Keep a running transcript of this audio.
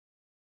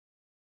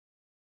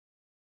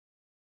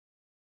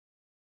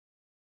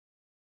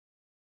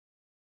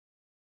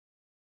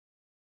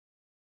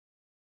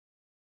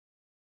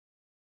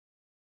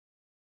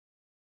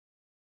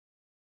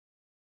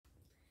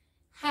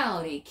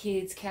Howdy,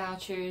 kids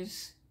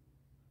couchers.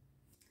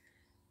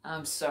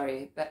 I'm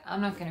sorry, but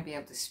I'm not going to be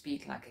able to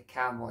speak like a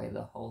cowboy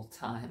the whole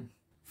time.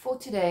 For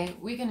today,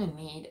 we're going to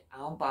need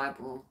our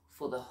Bible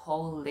for the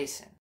whole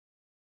lesson.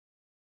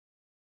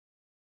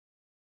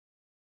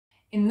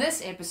 In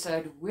this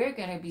episode, we're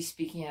going to be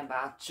speaking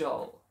about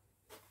Joel.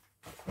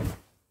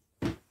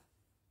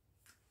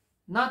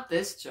 Not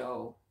this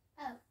Joel.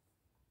 Oh.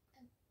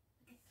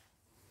 Okay.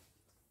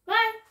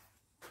 Bye.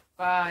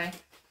 Bye.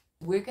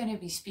 We're going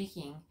to be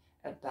speaking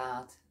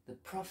about the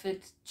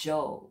prophet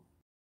Joel.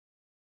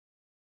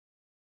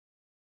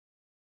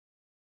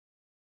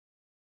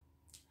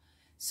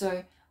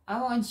 So I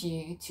want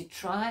you to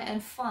try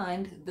and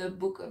find the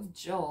book of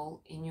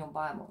Joel in your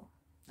Bible.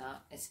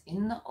 Now, it's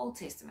in the Old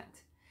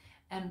Testament.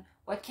 And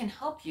what can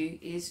help you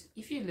is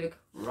if you look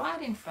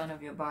right in front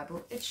of your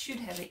Bible, it should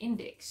have an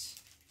index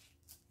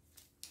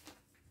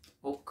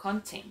or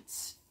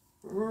contents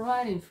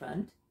right in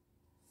front.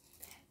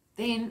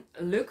 Then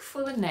look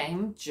for the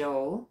name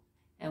Joel,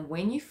 and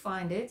when you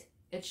find it,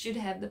 it should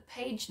have the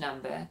page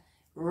number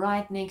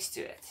right next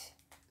to it.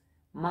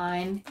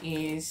 Mine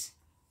is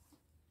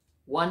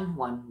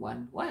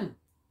 1111.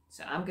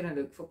 So I'm going to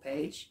look for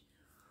page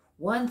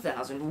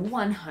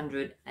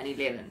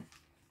 1111.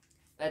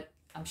 But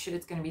I'm sure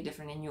it's going to be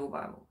different in your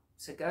Bible.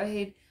 So go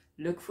ahead,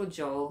 look for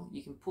Joel.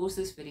 You can pause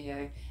this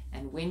video,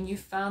 and when you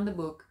found the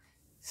book,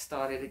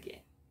 start it again.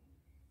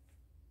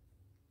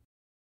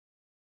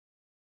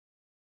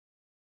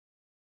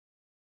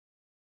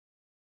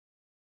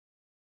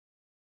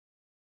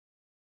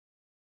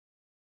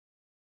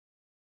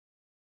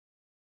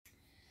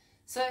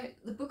 So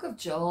the book of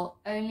Joel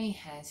only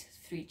has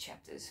 3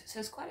 chapters, so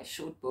it's quite a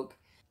short book.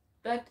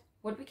 But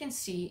what we can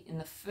see in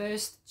the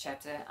first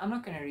chapter, I'm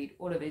not going to read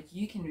all of it,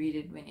 you can read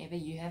it whenever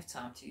you have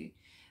time to.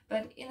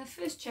 But in the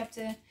first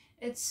chapter,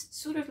 it's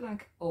sort of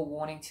like a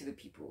warning to the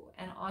people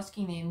and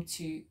asking them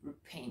to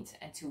repent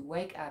and to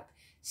wake up,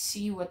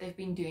 see what they've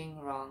been doing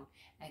wrong,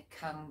 and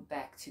come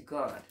back to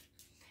God.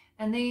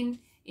 And then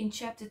in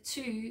chapter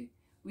 2,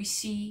 we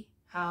see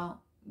how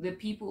the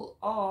people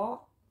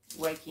are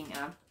waking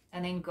up,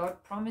 and then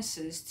God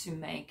promises to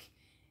make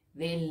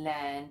their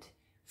land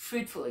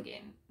fruitful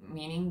again,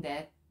 meaning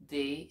that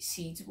their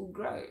seeds will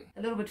grow.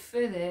 A little bit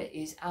further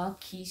is our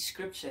key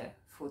scripture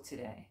for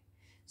today.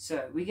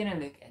 So we're going to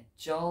look at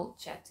Joel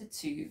chapter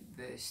 2,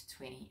 verse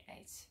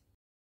 28.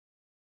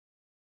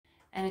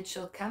 And it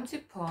shall come to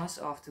pass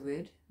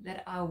afterward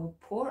that I will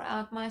pour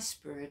out my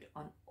spirit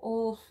on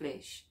all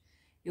flesh.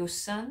 Your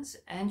sons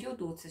and your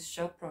daughters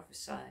shall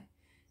prophesy.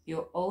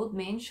 Your old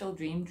men shall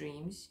dream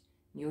dreams.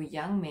 Your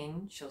young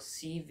men shall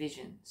see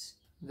visions.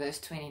 Verse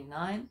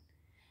 29.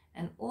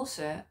 And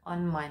also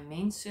on my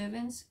men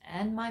servants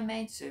and my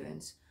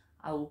maidservants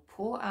I will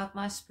pour out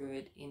my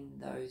spirit in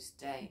those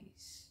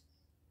days.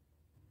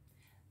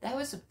 That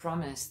was a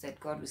promise that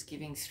God was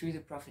giving through the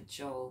prophet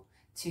Joel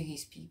to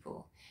his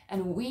people.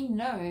 And we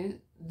know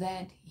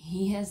that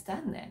he has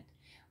done that.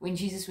 When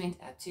Jesus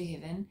went up to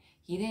heaven,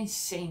 he then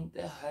sent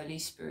the Holy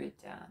Spirit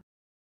down.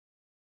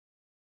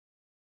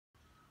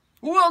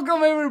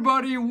 Welcome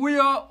everybody, we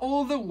are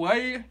all the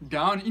way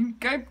down in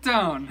Cape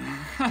Town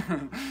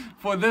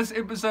for this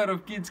episode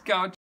of Kids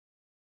Couch.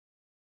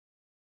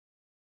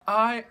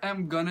 I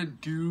am gonna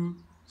do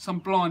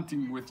some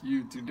planting with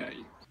you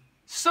today.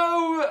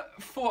 So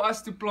for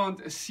us to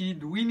plant a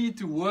seed, we need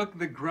to work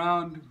the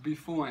ground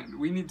beforehand.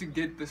 We need to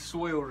get the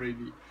soil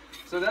ready.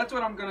 So that's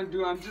what I'm gonna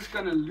do. I'm just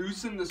gonna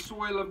loosen the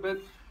soil a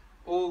bit,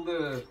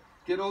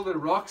 get all the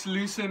rocks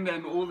loosened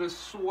and all the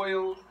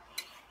soil.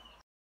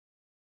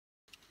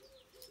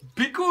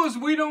 Because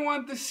we don't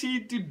want the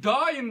seed to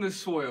die in the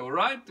soil,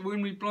 right?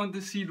 When we plant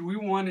the seed, we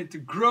want it to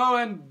grow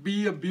and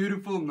be a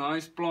beautiful,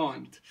 nice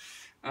plant.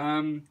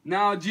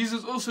 Now,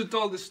 Jesus also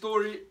told the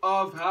story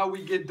of how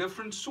we get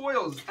different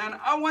soils. And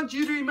I want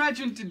you to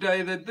imagine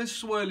today that this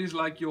soil is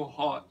like your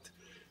heart.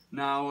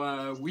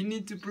 Now, we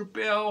need to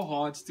prepare our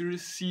hearts to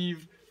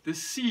receive the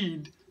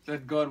seed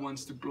that God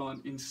wants to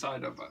plant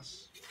inside of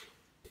us.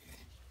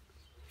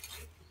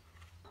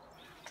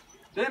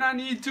 Then I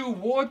need to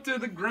water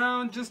the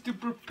ground just to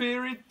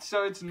prepare it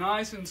so it's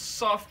nice and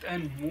soft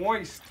and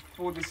moist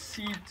for the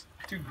seed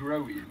to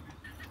grow in.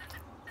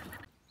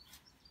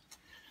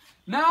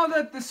 Now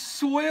that the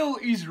soil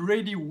is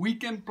ready, we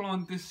can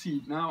plant the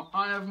seed. Now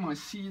I have my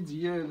seeds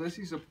here. This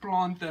is a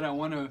plant that I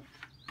want to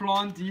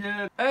plant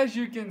here. As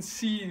you can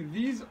see,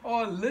 these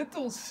are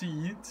little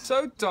seeds,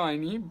 so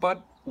tiny,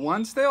 but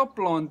once they are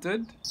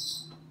planted,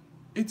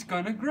 it's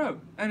gonna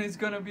grow and it's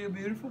gonna be a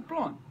beautiful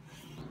plant.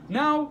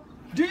 Now,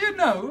 do you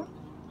know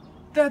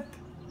that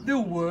the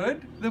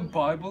Word, the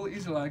Bible,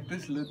 is like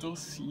this little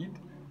seed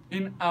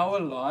in our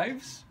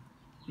lives?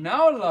 In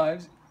our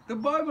lives, the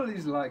Bible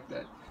is like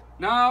that.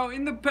 Now,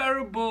 in the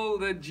parable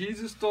that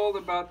Jesus told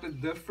about the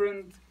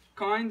different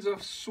kinds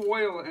of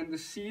soil and the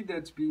seed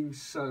that's being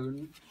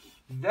sown,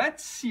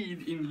 that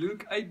seed in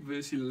Luke 8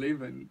 verse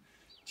 11,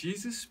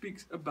 Jesus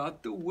speaks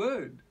about the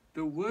Word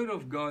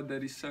of God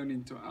that is sown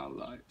into our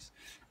lives.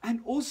 And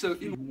also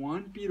in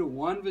 1 Peter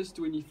 1 verse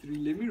 23,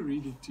 let me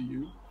read it to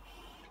you.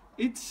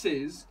 it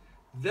says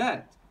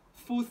that,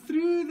 for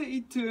through the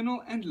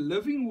eternal and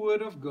living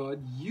word of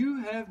God,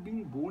 you have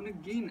been born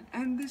again,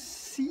 and the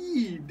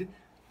seed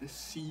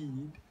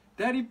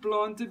that he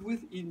planted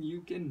within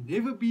you can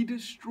never be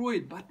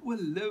destroyed, but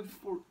will live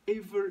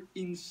forever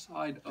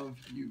inside of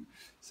you.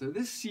 So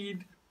the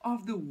seed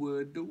of the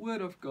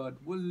word of God,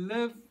 will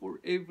live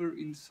forever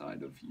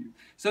inside of you.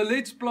 So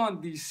let's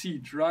plant these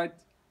seeds, right?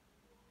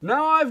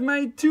 Now I've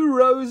made 2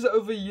 rows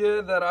over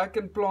here that I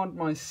can plant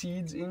my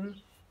seeds in,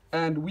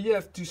 and we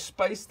have to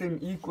space them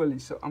equally.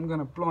 So I'm going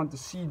to plant a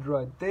seed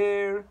right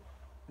there,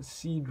 a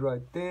seed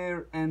right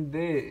there, and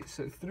there.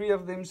 So 3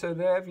 of them, so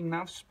they have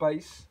enough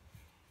space.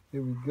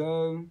 There we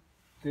go,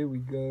 there we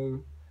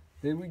go,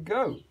 there we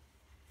go.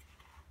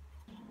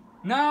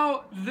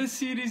 Now the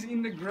seed is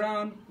in the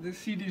ground, the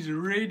seed is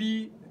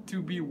ready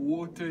to be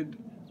watered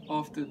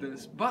after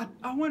this. But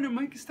I want to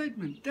make a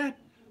statement that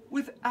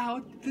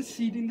without the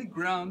seed in the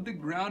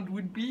ground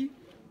would be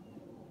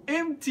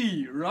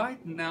empty,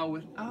 right? Now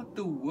without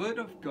the word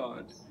of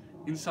God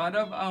inside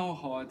of our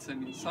hearts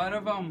and inside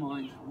of our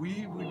minds,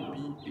 we would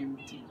be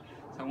empty.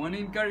 So I want to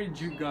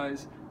encourage you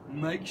guys,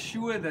 make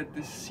sure that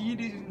the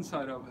seed is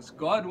inside of us.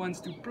 God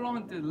wants to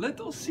plant a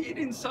little seed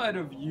inside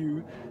of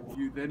you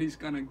that is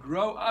going to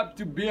grow up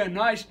to be a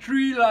nice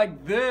tree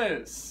like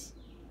this.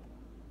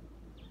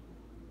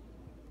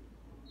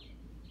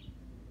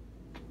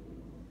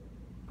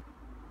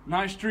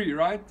 Nice tree,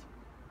 right?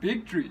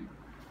 Big tree.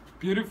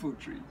 Beautiful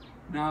tree.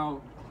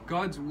 Now,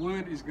 God's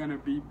word is going to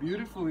be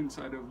beautiful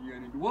inside of you,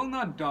 and it will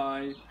not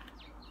die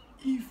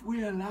if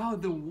we allow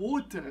the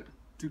water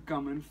to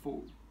come and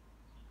fall.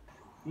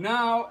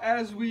 Now,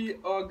 as we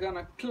are going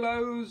to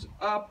close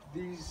up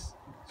these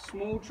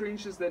small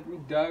trenches that we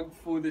dug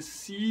for the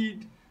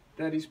seed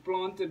that is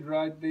planted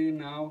right there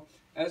now,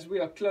 as we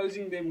are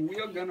closing them, we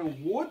are going to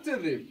water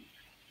them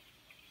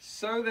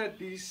so that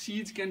these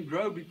seeds can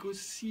grow, because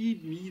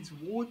seed needs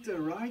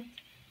water, right?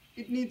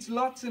 It needs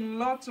lots and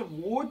lots of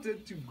water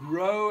to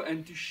grow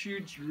and to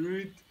shoot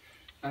root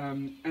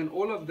and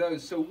all of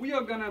those. So we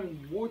are going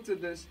to water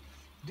this.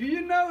 Do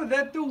you know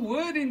that the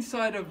word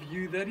inside of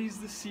you, that is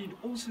the seed,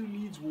 also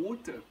needs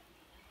water?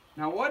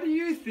 Now, what do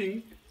you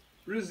think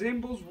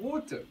resembles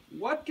water?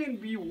 What can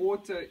be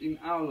water in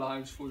our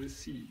lives for the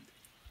seed?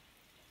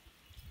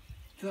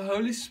 The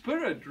Holy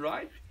Spirit,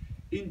 right?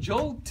 In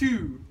Joel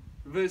 2,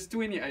 verse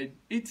 28,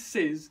 it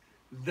says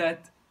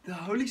that the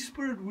Holy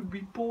Spirit would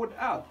be poured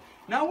out.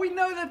 Now we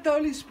know that the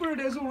Holy Spirit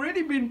has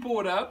already been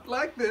poured out,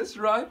 like this,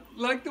 right?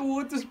 Like the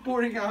water's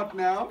pouring out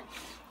now.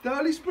 The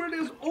Holy Spirit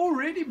has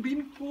already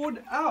been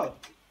poured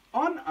out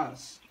on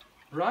us,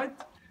 right?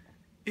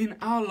 In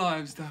our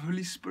lives, the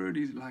Holy Spirit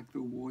is like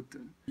the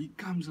water. He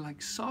comes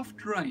like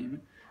soft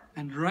rain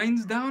and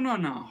rains down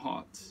on our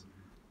hearts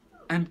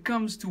and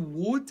comes to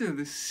water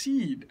the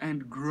seed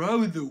and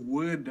grow the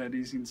word that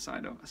is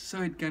inside of us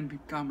so it can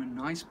become a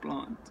nice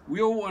plant. We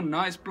all want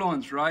nice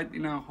plants, right,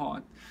 in our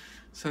heart.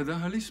 So the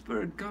Holy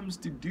Spirit comes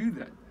to do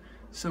that.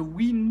 So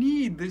we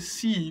need the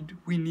seed,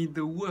 we need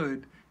the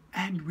word,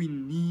 and we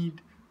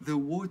need the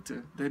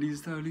water, that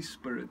is the Holy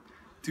Spirit,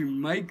 to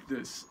make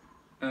this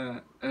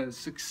a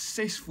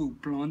successful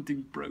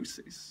planting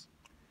process.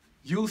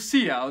 You'll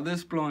see how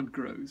this plant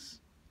grows.